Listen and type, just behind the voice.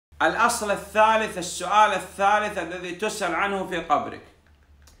الأصل الثالث، السؤال الثالث الذي تسأل عنه في قبرك.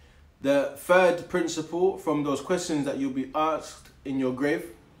 The third principle from those questions that you'll be asked in your grave.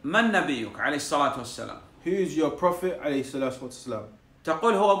 من نبيك عليه الصلاة والسلام؟ Who is your prophet عليه الصلاة والسلام?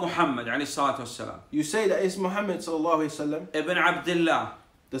 تقول هو محمد عليه الصلاة والسلام. You say that it's Muhammad صلى الله عليه وسلم. ابن عبد الله.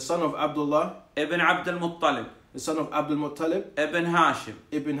 The son of Abdullah. ابن عبد المطلب. The son of Abdul Muttalib. ابن هاشم.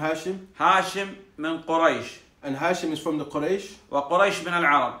 Ibn Hashim. هاشم من قريش. And Hashim is from the Quraysh. وقريش من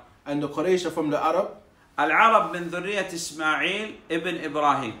العرب. And the Quraysh are from the Arab. العرب من ذرية إسماعيل ابن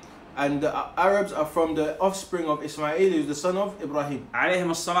إبراهيم. And the Arabs are from the offspring of Ismail, who is the son of Ibrahim.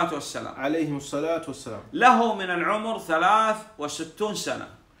 عليهم الصلاة والسلام. عليهم الصلاة والسلام. له من العمر 63 سنة.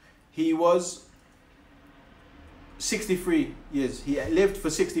 He was 63 years. He lived for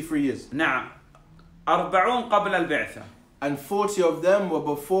 63 years. نعم. 40 قبل البعثة. And 40 of them were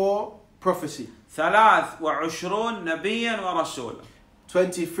before prophecy. 23 نبيا ورسولا.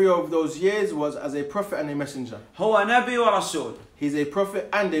 23 of those years was as a prophet and a messenger. هو نبي ورسول. He's a prophet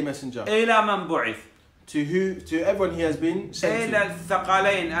and a messenger. إلى من بعث. To everyone he has been sent إلى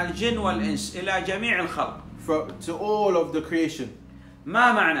الثقلين الجن والإنس، إلى جميع الخلق. to all of the creation.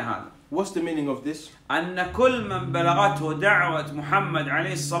 ما معنى هذا؟ What's the meaning of this? أن كل من بلغته دعوة محمد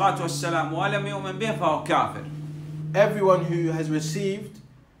عليه الصلاة والسلام ولم يؤمن به فهو كافر. Everyone who has received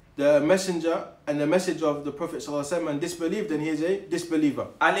the messenger and the message of the Prophet ﷺ and disbelieved, then he is a disbeliever.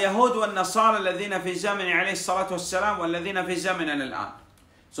 اليهود والنصارى الذين في زمن عليه الصلاة والسلام والذين في زمننا الآن.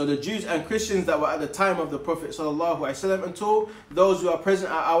 So the Jews and Christians that were at the time of the Prophet ﷺ until those who are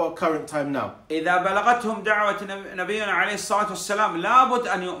present at our current time now. إذا بلغتهم دعوة نبينا عليه الصلاة والسلام لابد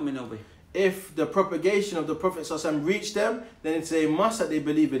أن يؤمنوا به. If the propagation of the Prophet ﷺ reached them, then it's a must that they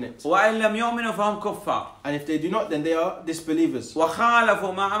believe in it. وإن لم يؤمنوا فهم كفار. And if they do not, then they are disbelievers.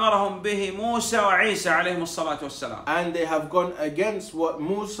 وخالفوا ما أمرهم به موسى وعيسى عليهم الصلاة والسلام. And they have gone against what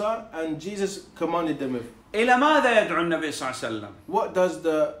Musa and Jesus commanded them with. إلى ماذا يدعو النبي صلى الله عليه وسلم؟ What does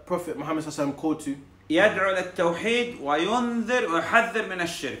the Prophet Muhammad ﷺ call to? يدعو للتوحيد وينذر ويحذر من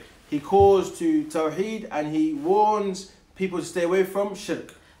الشرك. He calls to Tawheed and he warns people to stay away from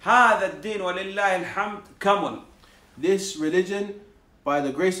shirk. هذا الدين ولله الحمد كمل. This religion, by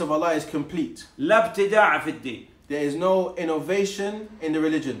the grace of Allah, is complete. لا ابتداع في الدين. There is no innovation in the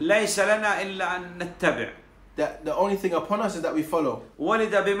religion. ليس لنا إلا أن نتبع. That the only thing upon us is that we follow.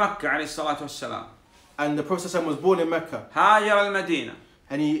 ولد بمكة عليه الصلاة والسلام. And the Prophet ﷺ was born in Mecca. هاجر المدينة.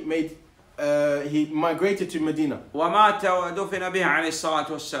 And he migrated to Medina. ومات ودفن بها عليه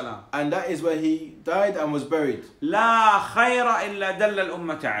الصلاة والسلام. And that is where he died and was buried. لا خير إلا دل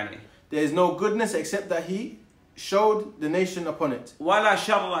الأمة عليه. There is no goodness except that he showed the nation upon it. ولا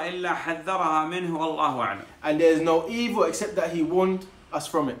شر إلا حذرها منه والله أعلم. And there is no evil except that he warned us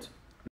from it.